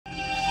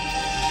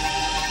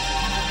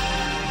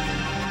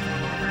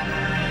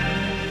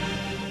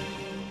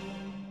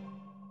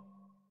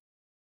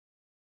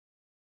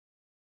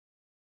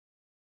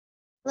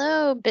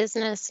Hello,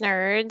 business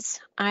nerds.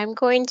 I'm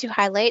going to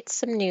highlight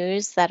some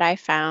news that I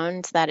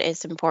found that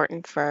is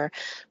important for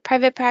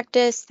private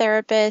practice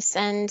therapists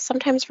and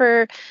sometimes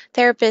for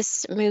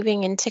therapists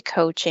moving into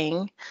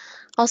coaching.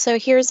 Also,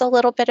 here's a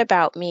little bit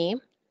about me.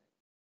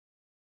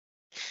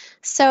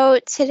 So,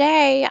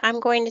 today I'm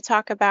going to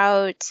talk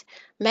about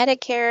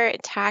Medicare,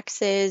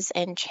 taxes,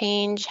 and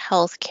change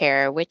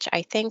healthcare, which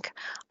I think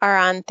are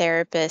on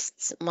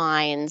therapists'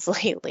 minds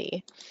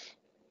lately.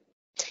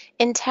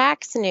 In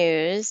tax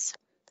news,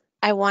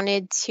 I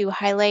wanted to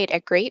highlight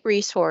a great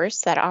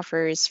resource that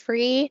offers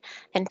free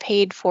and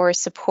paid for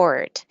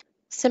support.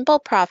 Simple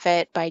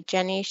Profit by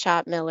Jenny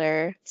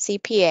Schottmiller,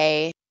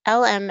 CPA,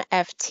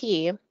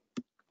 LMFT,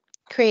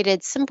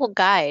 created simple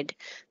guide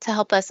to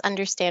help us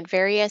understand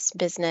various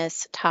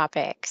business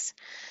topics.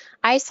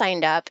 I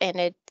signed up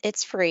and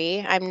it's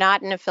free. I'm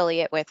not an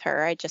affiliate with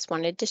her. I just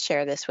wanted to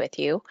share this with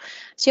you.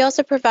 She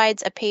also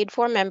provides a paid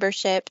for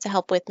membership to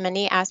help with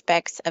many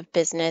aspects of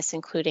business,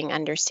 including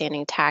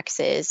understanding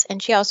taxes.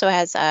 And she also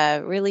has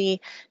a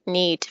really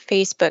neat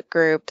Facebook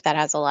group that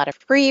has a lot of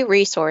free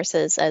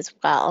resources as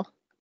well.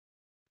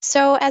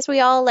 So, as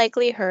we all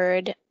likely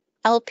heard,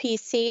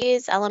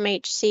 LPCs,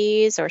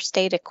 LMHCs, or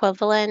state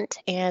equivalent,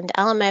 and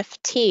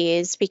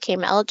LMFTs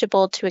became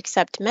eligible to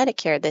accept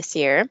Medicare this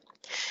year.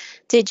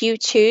 Did you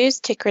choose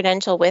to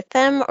credential with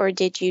them or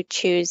did you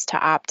choose to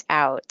opt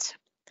out?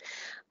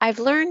 I've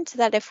learned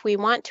that if we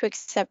want to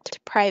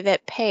accept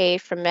private pay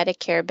from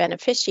Medicare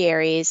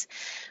beneficiaries,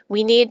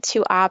 we need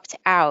to opt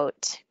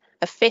out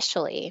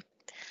officially.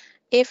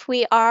 If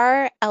we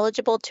are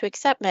eligible to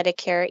accept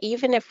Medicare,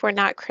 even if we're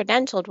not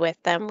credentialed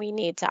with them, we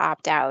need to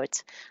opt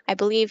out. I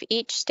believe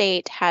each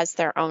state has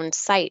their own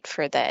site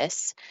for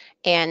this,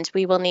 and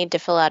we will need to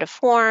fill out a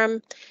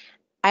form.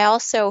 I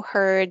also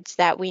heard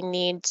that we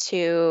need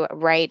to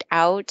write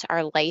out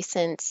our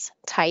license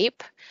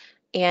type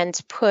and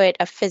put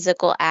a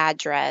physical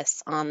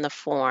address on the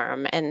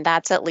form, and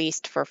that's at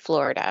least for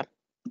Florida.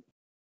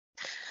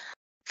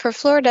 For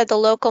Florida, the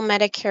local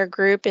Medicare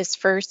group is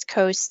First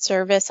Coast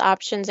Service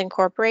Options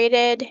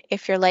Incorporated.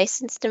 If you're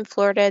licensed in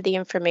Florida, the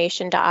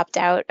information to opt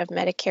out of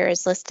Medicare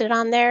is listed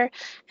on there,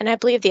 and I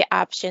believe the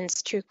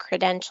options to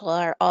credential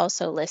are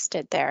also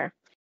listed there.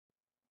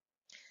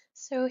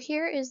 So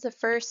here is the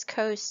First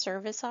Coast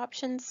Service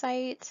Options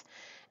site,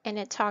 and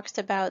it talks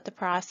about the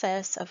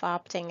process of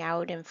opting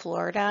out in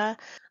Florida.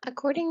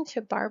 According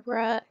to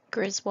Barbara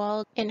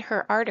Griswold in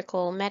her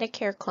article,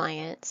 Medicare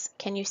Clients,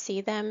 Can You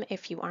See Them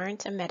If You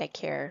Aren't a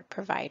Medicare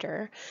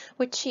Provider,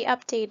 which she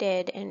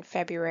updated in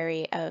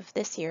February of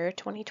this year,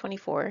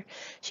 2024,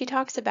 she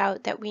talks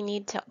about that we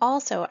need to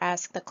also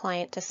ask the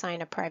client to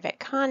sign a private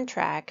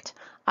contract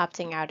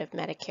opting out of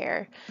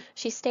Medicare.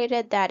 She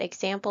stated that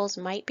examples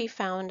might be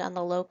found on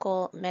the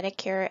local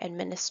Medicare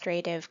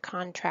Administrative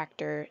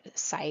Contractor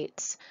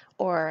sites,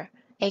 or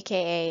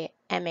AKA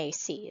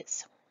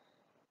MACs.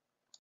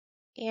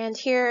 And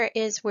here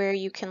is where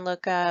you can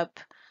look up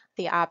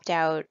the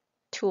opt-out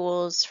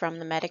tools from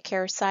the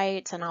Medicare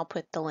sites, and I'll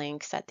put the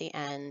links at the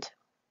end.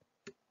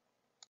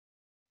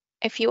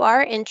 If you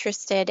are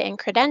interested in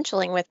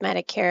credentialing with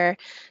Medicare,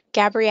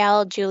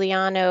 Gabrielle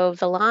Giuliano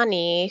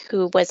Villani,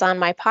 who was on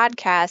my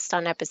podcast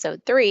on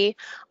episode 3,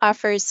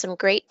 offers some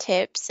great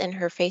tips in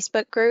her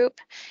Facebook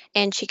group,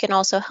 and she can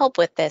also help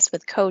with this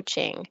with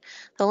coaching.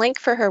 The link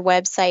for her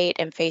website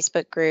and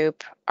Facebook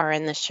group are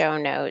in the show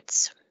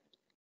notes.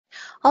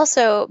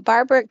 Also,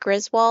 Barbara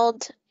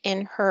Griswold,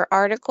 in her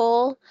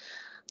article,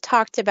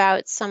 talked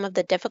about some of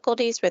the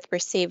difficulties with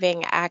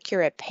receiving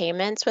accurate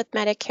payments with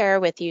Medicare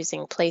with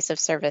using Place of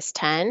Service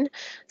 10.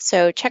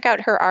 So check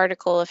out her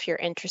article if you're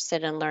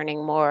interested in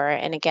learning more.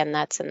 And again,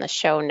 that's in the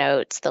show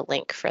notes, the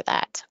link for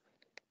that.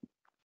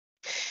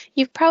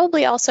 You've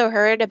probably also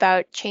heard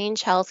about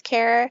Change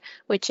Healthcare,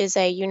 which is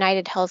a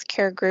United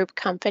Healthcare Group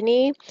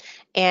company,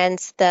 and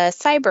the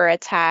cyber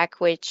attack,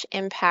 which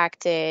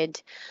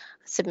impacted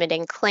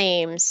submitting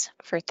claims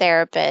for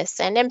therapists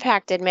and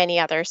impacted many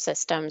other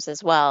systems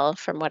as well,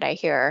 from what I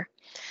hear.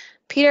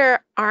 Peter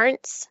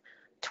Arndt's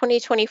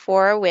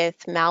 2024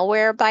 with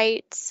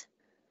Malwarebytes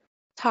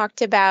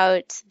talked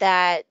about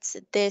that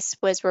this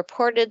was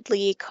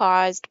reportedly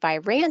caused by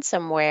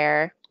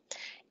ransomware.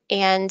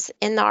 And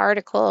in the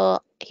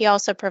article, he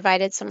also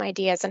provided some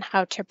ideas on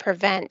how to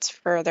prevent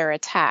further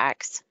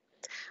attacks.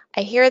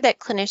 I hear that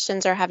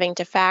clinicians are having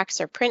to fax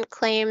or print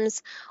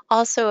claims.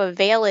 Also,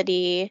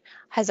 Availity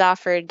has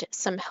offered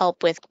some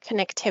help with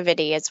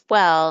connectivity as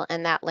well,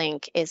 and that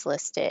link is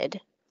listed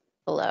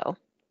below.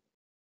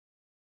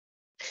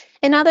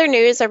 In other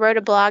news, I wrote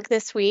a blog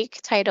this week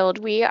titled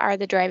We Are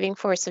the Driving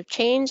Force of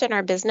Change in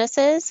Our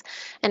Businesses,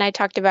 and I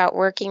talked about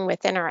working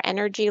within our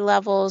energy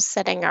levels,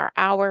 setting our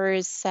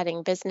hours,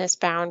 setting business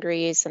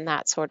boundaries, and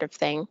that sort of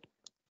thing.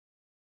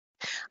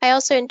 I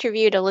also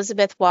interviewed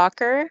Elizabeth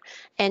Walker,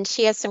 and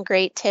she has some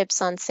great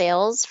tips on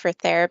sales for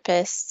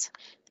therapists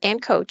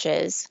and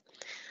coaches.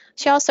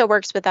 She also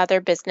works with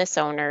other business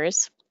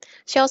owners.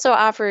 She also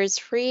offers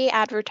free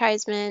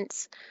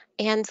advertisements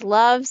and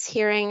loves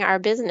hearing our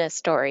business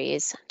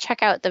stories.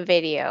 Check out the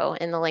video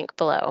in the link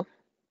below.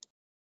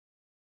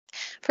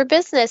 For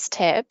business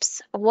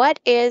tips, what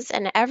is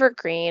an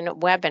evergreen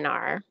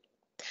webinar?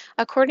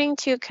 According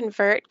to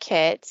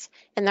ConvertKit,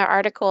 in their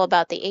article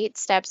about the 8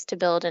 steps to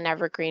build an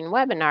evergreen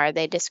webinar,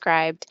 they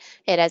described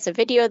it as a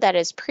video that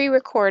is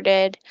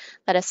pre-recorded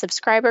that a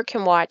subscriber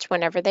can watch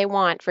whenever they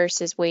want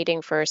versus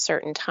waiting for a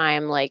certain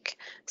time, like,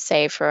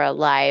 say, for a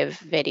live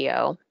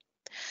video.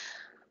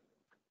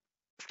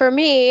 For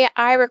me,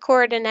 I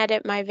record and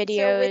edit my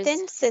videos. So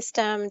within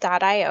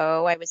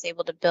System.io, I was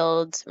able to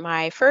build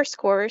my first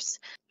course.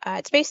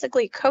 It's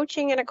basically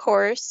coaching in a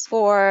course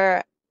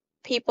for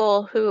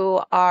people who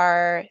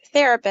are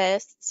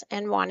therapists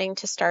and wanting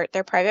to start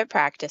their private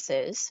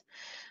practices.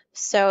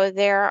 So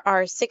there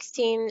are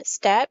 16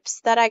 steps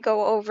that I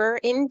go over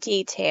in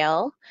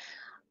detail.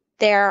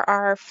 There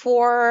are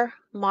 4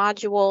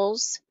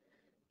 modules,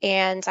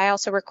 and I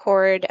also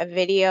record a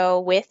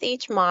video with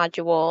each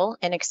module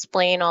and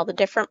explain all the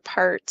different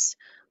parts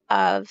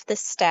of the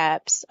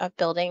steps of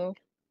building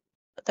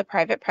the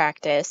private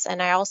practice. And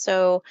I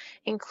also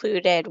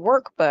included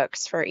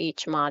workbooks for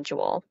each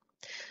module.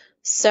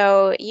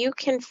 So you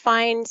can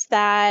find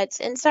that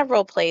in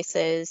several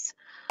places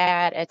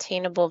at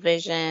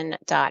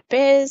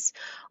attainablevision.biz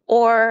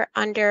or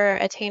under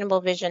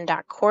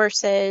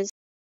attainablevision.courses.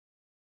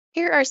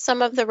 Here are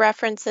some of the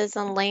references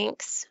and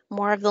links.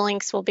 More of the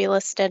links will be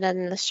listed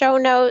in the show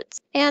notes.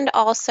 And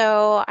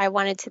also, I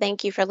wanted to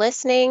thank you for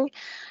listening.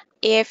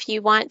 If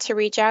you want to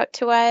reach out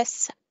to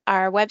us,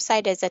 our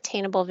website is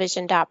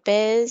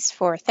attainablevision.biz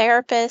for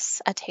therapists,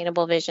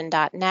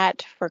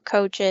 attainablevision.net for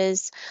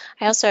coaches.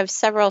 I also have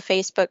several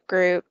Facebook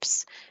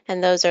groups,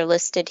 and those are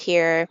listed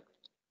here.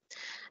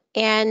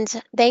 And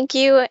thank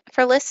you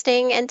for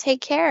listening, and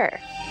take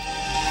care.